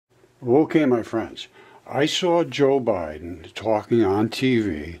Okay, my friends, I saw Joe Biden talking on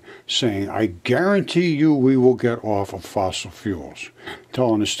TV saying, I guarantee you we will get off of fossil fuels,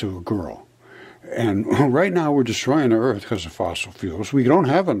 telling this to a girl. And right now we're destroying the earth because of fossil fuels. We don't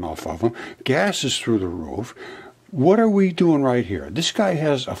have enough of them. Gas is through the roof. What are we doing right here? This guy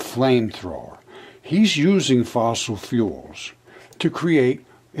has a flamethrower. He's using fossil fuels to create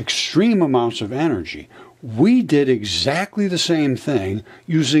extreme amounts of energy. We did exactly the same thing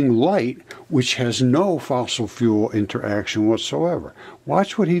using light, which has no fossil fuel interaction whatsoever.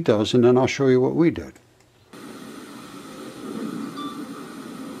 Watch what he does, and then I'll show you what we did.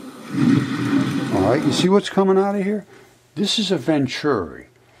 All right, you see what's coming out of here? This is a Venturi.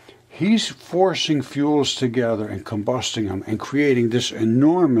 He's forcing fuels together and combusting them and creating this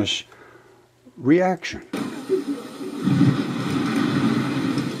enormous reaction.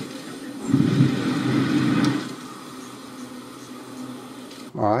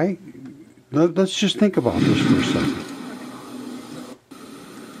 All right, let's just think about this for a second.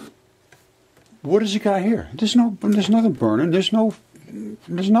 What has he got here? There's nothing burning. There's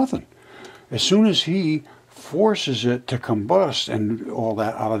nothing. As soon as he forces it to combust and all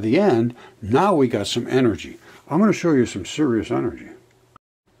that out of the end, now we got some energy. I'm going to show you some serious energy.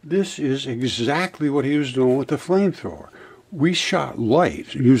 This is exactly what he was doing with the flamethrower. We shot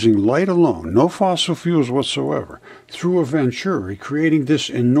light, using light alone, no fossil fuels whatsoever, through a Venturi, creating this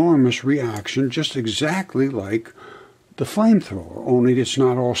enormous reaction just exactly like the flamethrower, only it's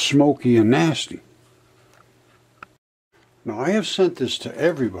not all smoky and nasty. Now, I have sent this to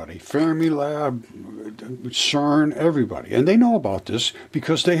everybody, Fermilab, CERN, everybody, and they know about this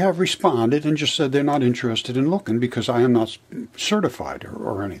because they have responded and just said they're not interested in looking because I am not certified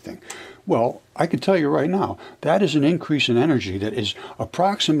or anything. Well, I can tell you right now, that is an increase in energy that is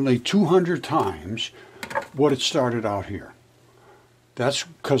approximately 200 times what it started out here. That's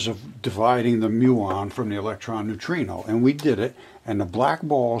because of dividing the muon from the electron neutrino, and we did it, and the black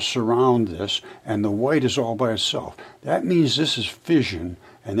balls surround this, and the white is all by itself. That means this is fission,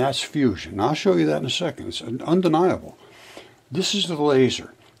 and that's fusion. Now, I'll show you that in a second. It's undeniable. This is the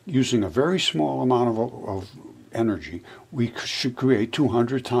laser. Using a very small amount of energy, we should create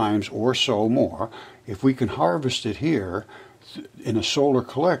 200 times or so more. If we can harvest it here in a solar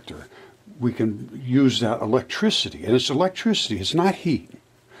collector, we can use that electricity. And it's electricity, it's not heat.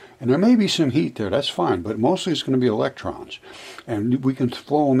 And there may be some heat there, that's fine, but mostly it's going to be electrons. And we can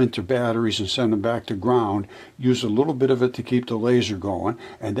flow them into batteries and send them back to ground, use a little bit of it to keep the laser going,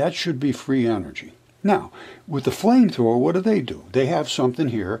 and that should be free energy. Now, with the flamethrower, what do? They have something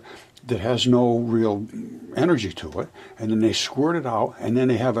here that has no real energy to it, and then they squirt it out, and then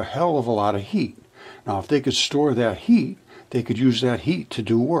they have a hell of a lot of heat. Now, if they could store that heat, they could use that heat to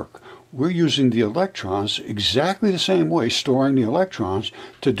do work. We're using the electrons exactly the same way, storing the electrons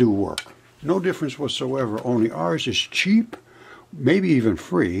to do work. No difference whatsoever, only ours is cheap, maybe even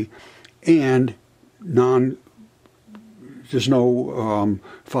free, and there's no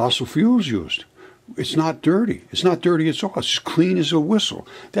fossil fuels used. It's not dirty. It's not dirty at all. It's clean as a whistle.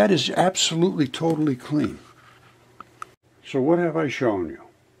 That is absolutely, totally clean. So what have I shown you?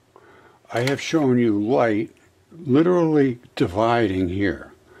 I have shown you light literally dividing here.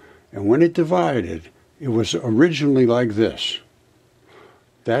 And when it divided, it was originally like this.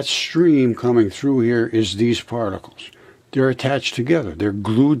 That stream coming through here is these particles. They're attached together. They're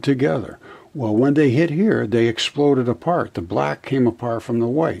glued together. Well, when they hit here, they exploded apart. The black came apart from the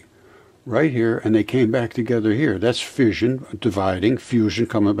white. Right here, and they came back together here. That's fission, dividing, fusion,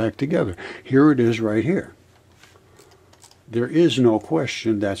 coming back together. Here it is right here. There is no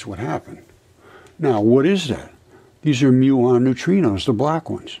question that's what happened. Now, what is that? These are muon neutrinos, the black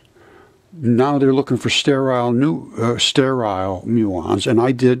ones. Now they're looking for sterile muons, and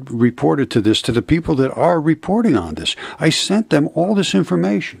I did report it to the people that are reporting on this. I sent them all this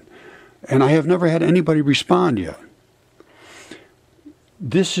information, and I have never had anybody respond yet.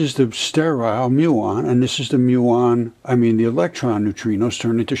 This is the sterile muon, and this is the the electron neutrinos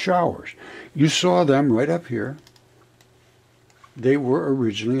turned into showers. You saw them right up here. They were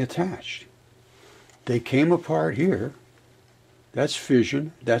originally attached. They came apart here. That's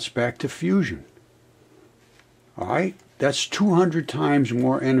fission. That's back to fusion. All right? That's 200 times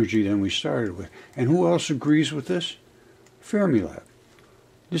more energy than we started with. And who else agrees with this? Fermilab.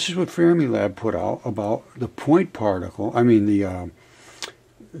 This is what Fermilab put out about the point particle.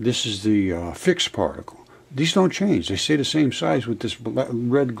 This is the fixed particle. These don't change. They stay the same size with this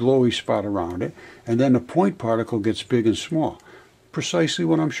red glowy spot around it. And then the point particle gets big and small. Precisely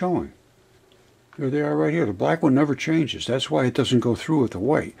what I'm showing. Here they are right here. The black one never changes. That's why it doesn't go through with the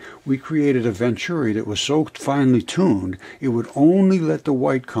white. We created a Venturi that was so finely tuned, it would only let the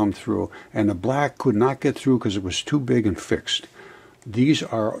white come through, and the black could not get through because it was too big and fixed. These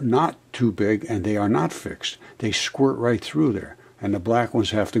are not too big, and they are not fixed. They squirt right through there, and the black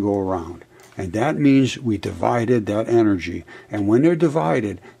ones have to go around. And that means we divided that energy. And when they're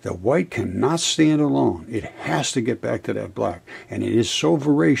divided, the white cannot stand alone. It has to get back to that black. And it is so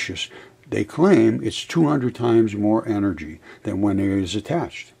voracious, they claim it's 200 times more energy than when it is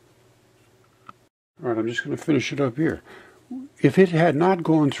attached. All right, I'm just going to finish it up here. If it had not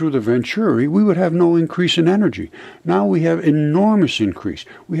gone through the Venturi, we would have no increase in energy. Now we have enormous increase.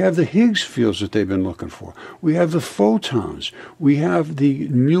 We have the Higgs fields that they've been looking for. We have the photons. We have the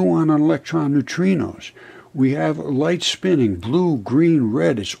muon and electron neutrinos. We have light spinning, blue, green,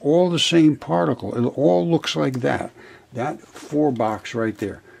 red. It's all the same particle. It all looks like that. That 4 box right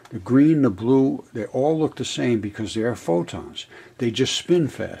there. The green, the blue, they all look the same because they are photons. They just spin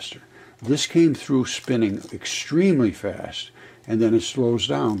faster. This came through spinning extremely fast, and then it slows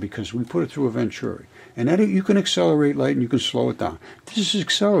down because we put it through a Venturi. And that, you can accelerate light and you can slow it down. This is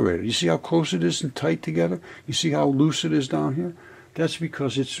accelerated. You see how close it is and tight together? You see how loose it is down here? That's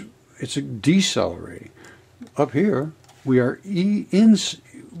because it's a decelerating. Up here, we are increasing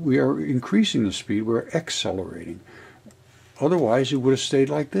the speed. We're accelerating. Otherwise, it would have stayed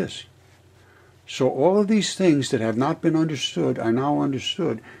like this. So all of these things that have not been understood are now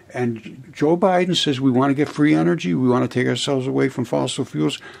understood. And Joe Biden says we want to get free energy. We want to take ourselves away from fossil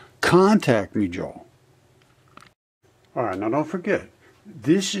fuels. Contact me, Joe. All right, now don't forget,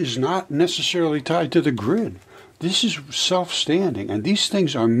 this is not necessarily tied to the grid. This is self-standing, and these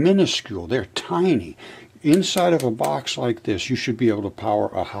things are minuscule. They're tiny. Inside of a box like this, you should be able to power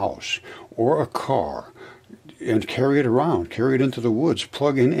a house or a car and carry it around, carry it into the woods,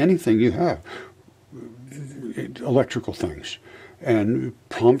 plug in anything you have. Electrical things, and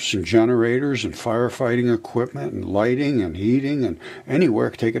pumps and generators and firefighting equipment and lighting and heating and anywhere.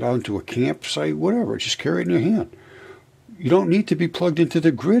 Take it out into a campsite, whatever. Just carry it in your hand. You don't need to be plugged into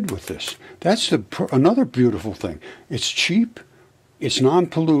the grid with this. That's another beautiful thing. It's cheap, it's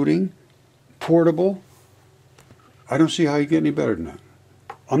non-polluting, portable. I don't see how you get any better than that.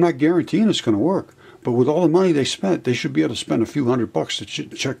 I'm not guaranteeing it's going to work, but with all the money they spent, they should be able to spend a few $100 to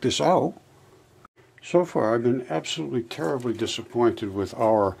check this out. So far, I've been absolutely terribly disappointed with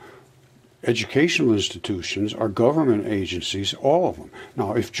our educational institutions, our government agencies, all of them.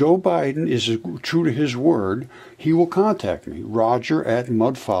 Now, if Joe Biden is true to his word, he will contact me,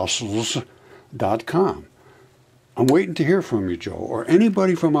 roger@mudfossils.com. I'm waiting to hear from you, Joe, or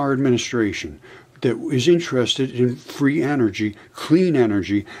anybody from our administration that is interested in free energy, clean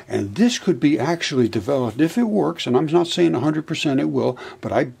energy, and this could be actually developed if it works, and I'm not saying 100% it will,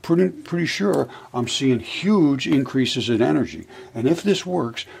 but I'm pretty sure I'm seeing huge increases in energy. And if this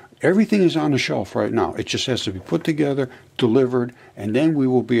works, everything is on the shelf right now. It just has to be put together, delivered, and then we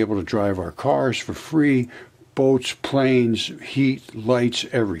will be able to drive our cars for free, boats, planes, heat, lights,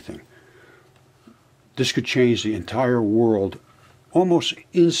 everything. This could change the entire world almost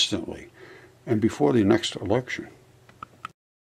instantly, and before the next election.